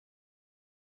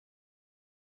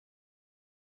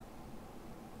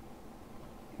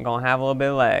gonna have a little bit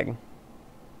of lag.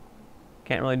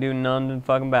 Can't really do none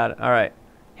fucking about it. Alright.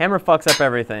 Hammer fucks up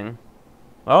everything.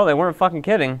 Oh, they weren't fucking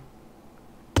kidding.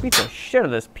 Beat the shit out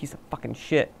of this piece of fucking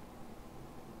shit.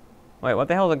 Wait, what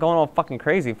the hell is it going all fucking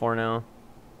crazy for now?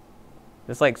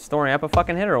 Just like storing up a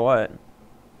fucking hit or what?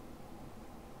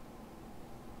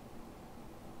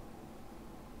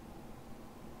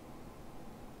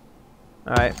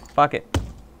 Alright, fuck it.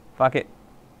 Fuck it.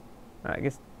 Alright, I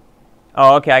guess...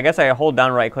 Oh, okay, I guess I hold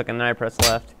down right click and then I press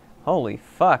left. Holy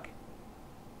fuck.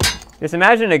 Just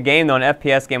imagine a game, though, an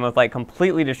FPS game with, like,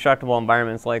 completely destructible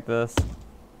environments like this.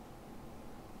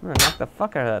 I'm gonna knock the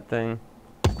fuck out of that thing.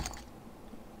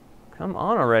 Come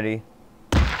on already.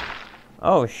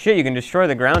 Oh, shit, you can destroy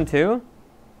the ground, too?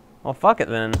 Well, fuck it,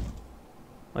 then.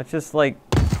 Let's just, like,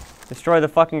 destroy the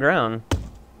fucking ground.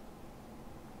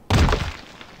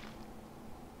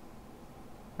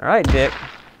 Alright, dick.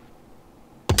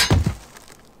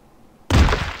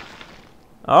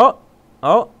 Oh!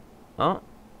 Oh! Oh!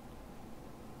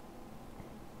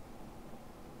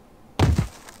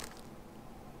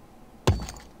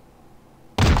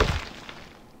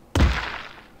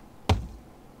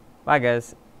 Bye,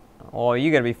 guys. Oh,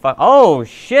 you gotta be fuck. Oh,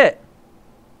 shit!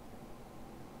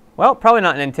 Well, probably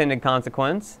not an intended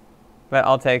consequence, but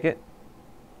I'll take it.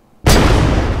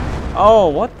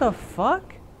 Oh, what the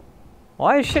fuck?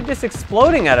 Why is shit just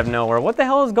exploding out of nowhere? What the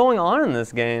hell is going on in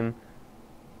this game?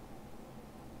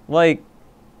 Like...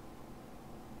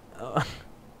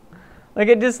 like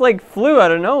it just like flew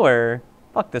out of nowhere.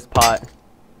 Fuck this pot.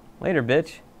 Later,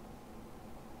 bitch.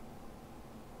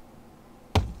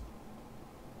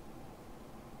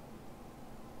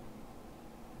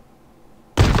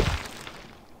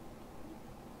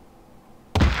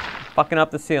 Fucking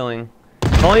up the ceiling.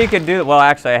 If only you could do... Well,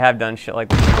 actually, I have done shit like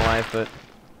this in my life, but...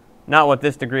 not with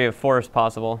this degree of force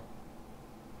possible.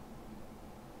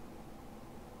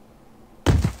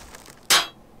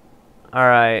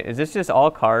 Alright, is this just all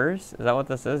cars? Is that what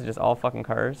this is? Just all fucking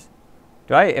cars?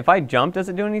 Do I... if I jump, does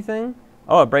it do anything?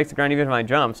 Oh, it breaks the ground even if I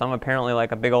jump, so I'm apparently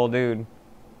like a big old dude.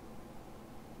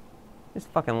 Just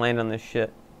fucking land on this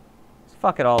shit. Just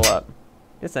fuck it all up.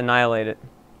 Just annihilate it.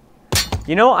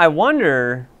 You know, I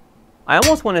wonder... I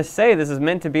almost want to say this is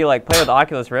meant to be like play with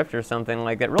Oculus Rift or something.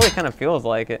 Like, it really kind of feels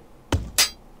like it.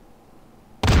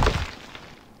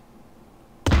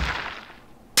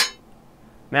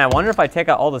 Man, I wonder if I take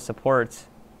out all the supports,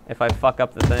 if I fuck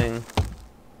up the thing.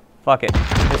 Fuck it.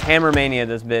 Just hammer mania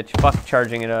this bitch. Fuck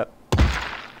charging it up.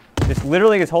 Just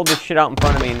literally just hold this shit out in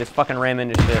front of me and just fucking ram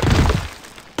into shit.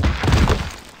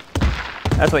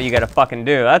 That's what you gotta fucking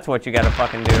do. That's what you gotta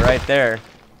fucking do right there.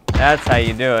 That's how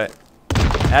you do it.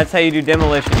 That's how you do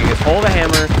demolition. You just hold a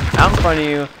hammer out in front of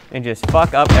you and just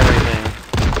fuck up everything.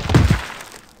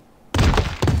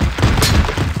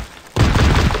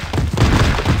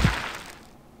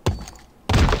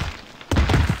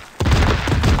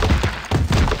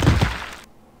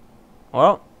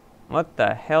 Well, what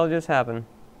the hell just happened?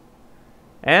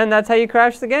 And that's how you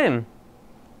crash the game.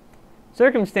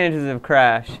 Circumstances of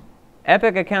crash.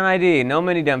 Epic account ID. No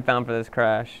mini-dump found for this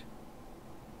crash.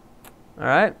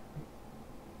 Alright.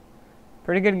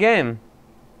 Pretty good game.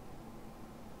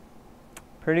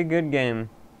 Pretty good game.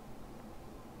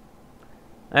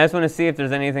 I just want to see if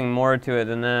there's anything more to it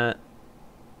than that.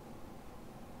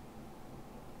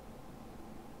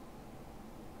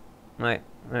 Right.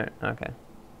 Alright, okay.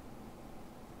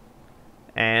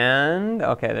 And,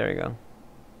 okay, there we go.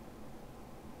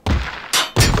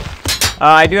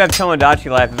 I do have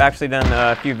Tomodachi Life. I've actually done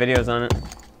a few videos on it.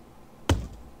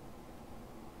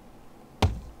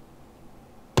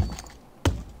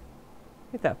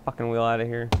 Get that fucking wheel out of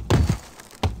here.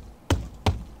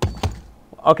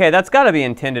 Okay, that's gotta be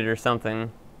intended or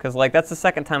something. Because, like, that's the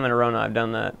second time in a row now I've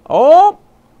done that. Oh!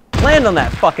 Land on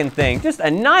that fucking thing. Just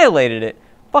annihilated it.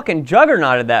 Fucking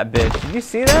juggernauted that bitch. Did you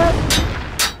see that?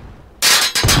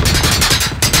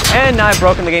 And now I've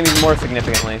broken the game even more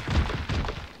significantly.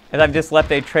 As I've just left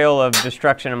a trail of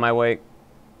destruction in my wake.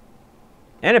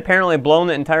 And apparently blown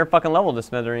the entire fucking level to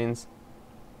smithereens.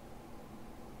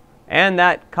 And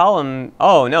that column...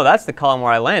 Oh, no, that's the column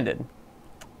where I landed.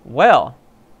 Well.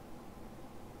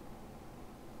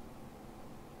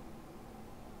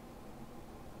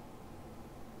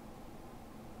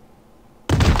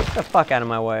 Get the fuck out of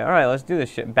my way. Alright, let's do this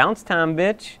shit. Bounce time,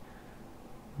 bitch.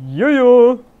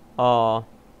 Yeah. Aw.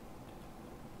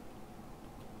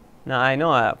 Now, I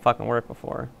know how that fucking worked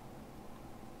before.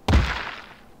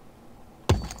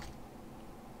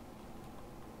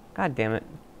 God damn it.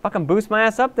 Fucking boost my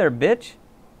ass up there, bitch.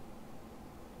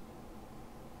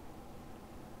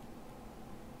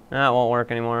 Nah, it won't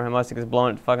work anymore. Unless it gets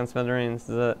blown at fucking smithereens. This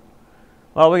is it.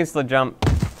 Well, we can still jump.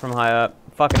 from high up.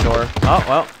 Fuck a door. Oh,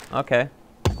 well, okay.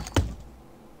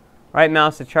 Right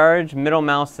mouse to charge, middle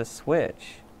mouse to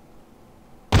switch.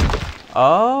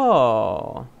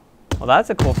 Oh. Well, that's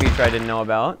a cool feature I didn't know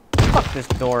about. Fuck this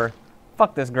door.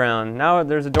 Fuck this ground. Now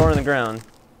there's a door in the ground.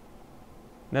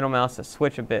 Middle mouse to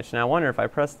switch a bitch. Now I wonder if I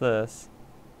press this.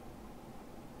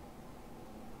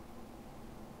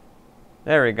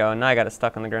 There we go. Now I got it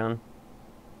stuck on the ground.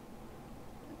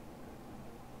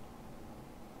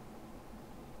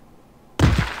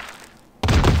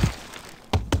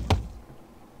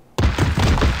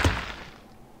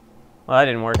 Well, that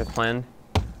didn't work as planned.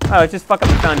 Oh, it's just fuck up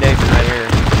the foundation right here.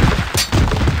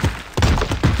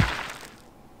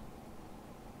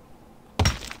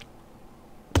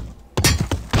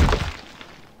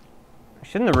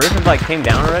 Shouldn't the roof have, like, came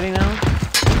down already now?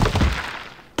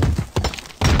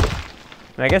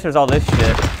 I guess there's all this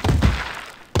shit.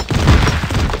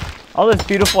 All this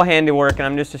beautiful handiwork, and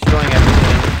I'm just destroying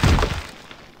everything.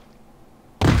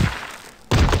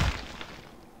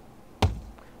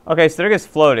 Okay, so they're just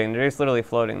floating. They're just literally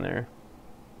floating there.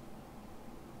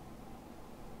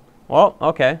 Well,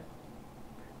 okay.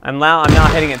 I'm now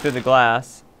hitting it through the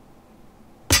glass.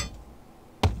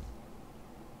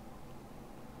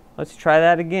 Let's try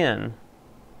that again.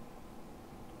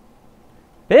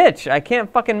 Bitch, I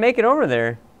can't fucking make it over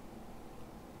there.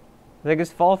 They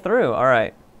just fall through.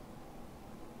 Alright.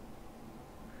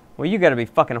 Well, you gotta be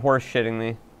fucking horse shitting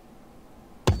me.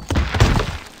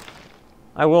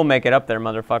 I will make it up there,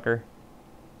 motherfucker.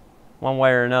 One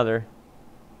way or another.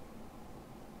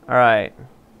 Alright.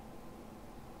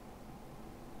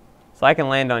 So I can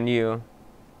land on you.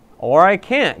 Or I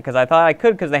can't, because I thought I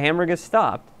could because the hammer gets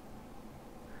stopped.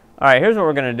 Alright, here's what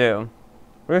we're gonna do.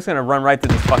 We're just gonna run right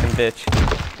through this fucking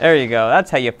bitch. There you go.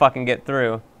 That's how you fucking get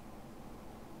through.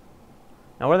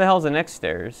 Now where the hell's the next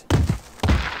stairs?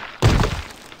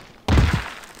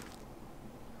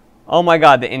 Oh my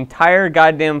god, the entire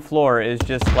goddamn floor is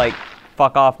just like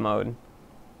fuck off mode.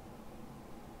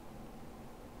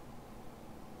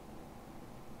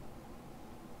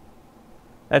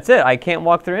 That's it. I can't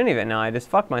walk through any of it now. I just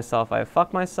fuck myself. I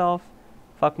fuck myself.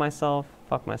 Fuck myself.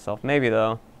 Fuck myself. Maybe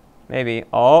though. Maybe.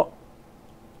 Oh.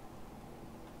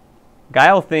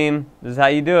 Guile theme. This is how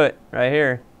you do it. Right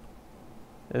here.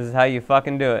 This is how you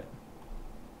fucking do it.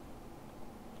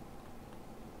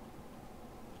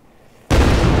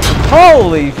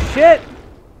 Holy shit!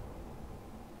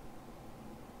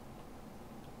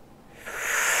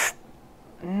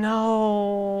 No.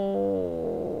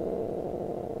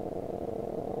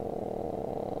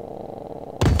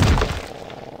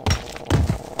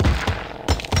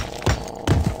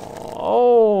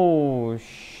 Oh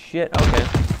shit. Okay.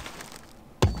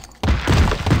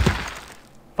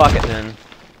 Fuck it then.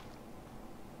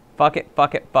 Fuck it,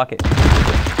 fuck it, fuck it.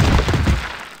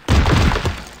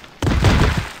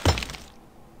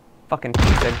 Fucking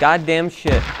piece of goddamn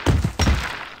shit.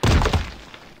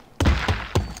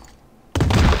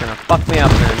 Gonna fuck me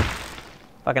up then.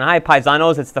 Fucking hi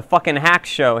paisanos, it's the fucking hack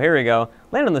show. Here we go.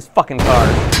 Land on this fucking car.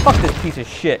 Fuck this piece of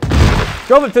shit.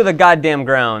 Drove it through the goddamn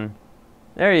ground.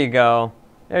 There you go.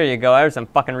 There you go. There's some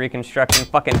fucking reconstruction.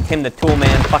 Fucking Tim the Tool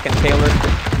Man. Fucking Taylor.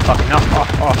 Fucking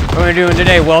What are we doing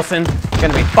today, Wilson?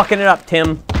 Gonna be fucking it up,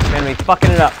 Tim. Gonna be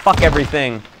fucking it up. Fuck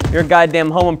everything. Your goddamn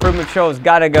home improvement show's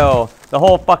gotta go. The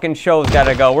whole fucking show's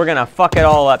gotta go. We're gonna fuck it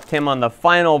all up, Tim, on the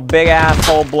final big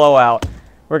asshole blowout.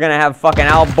 We're gonna have fucking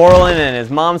Al Borland and his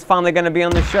mom's finally gonna be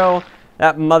on the show.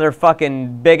 That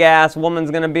motherfucking big ass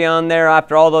woman's gonna be on there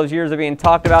after all those years of being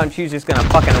talked about, and she's just gonna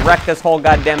fucking wreck this whole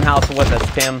goddamn house with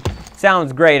us, Tim.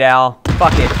 Sounds great, Al.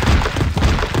 Fuck it.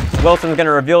 Wilson's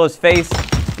gonna reveal his face.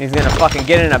 He's gonna fucking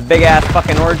get in a big ass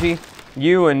fucking orgy.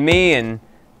 You and me and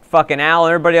fucking Al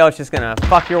and everybody else just gonna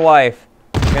fuck your wife.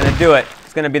 We're gonna do it.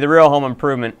 It's gonna be the real home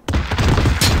improvement.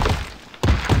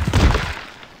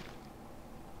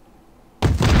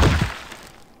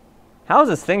 How is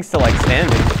this thing still like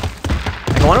standing?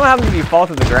 Like, I wonder what happens if you fall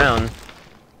through the ground.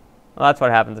 Well, that's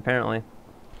what happens apparently.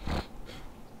 All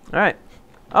right.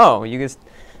 Oh, you just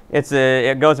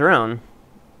it goes around.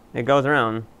 It goes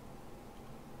around.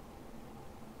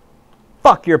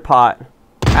 Fuck your pot.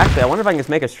 Actually, I wonder if I can just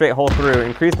make a straight hole through,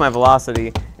 increase my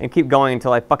velocity, and keep going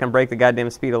until I fucking break the goddamn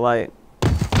speed of light.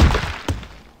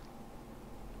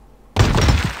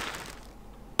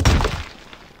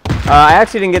 I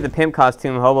actually didn't get the pimp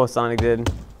costume Hobo Sonic did.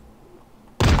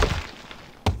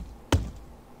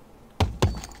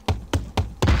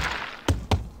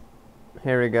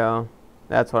 Here we go.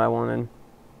 That's what I wanted.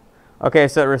 Okay,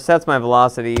 so it resets my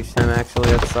velocity each time,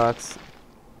 actually. That sucks.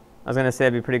 I was gonna say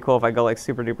it'd be pretty cool if I go like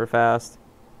super duper fast.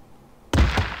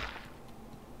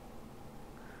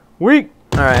 Weak!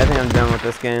 Alright, I think I'm done with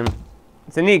this game.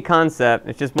 It's a neat concept.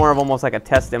 It's just more of almost like a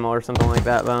test demo or something like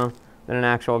that, though, than an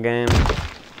actual game.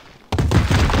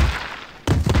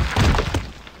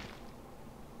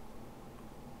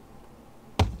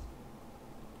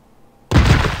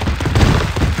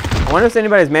 I wonder if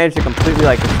anybody's managed to completely,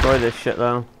 like, destroy this shit,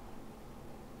 though.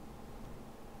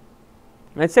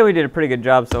 I'd say we did a pretty good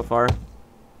job so far.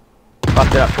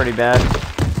 Fucked it up pretty bad.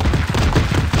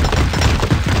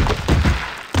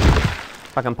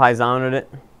 Fucking Paisaned it.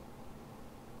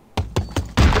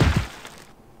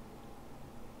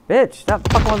 Bitch, stop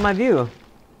fucking with my view.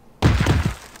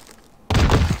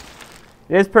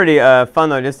 It is pretty fun,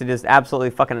 though, just to just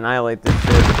absolutely fucking annihilate this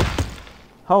shit.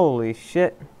 Holy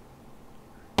shit.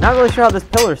 Not really sure how this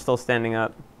pillar's still standing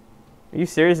up. Are you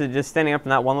serious? It's just standing up from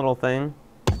that one little thing?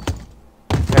 Gotta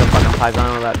fucking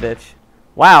Paisan with that bitch.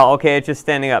 Wow, okay, it's just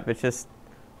standing up. It's just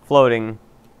floating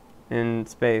in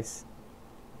space.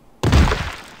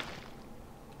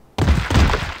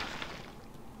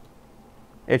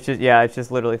 It's just, yeah, it's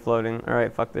just literally floating.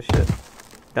 Alright, fuck this shit.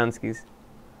 Dunskies.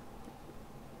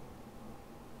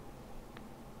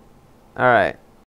 Alright.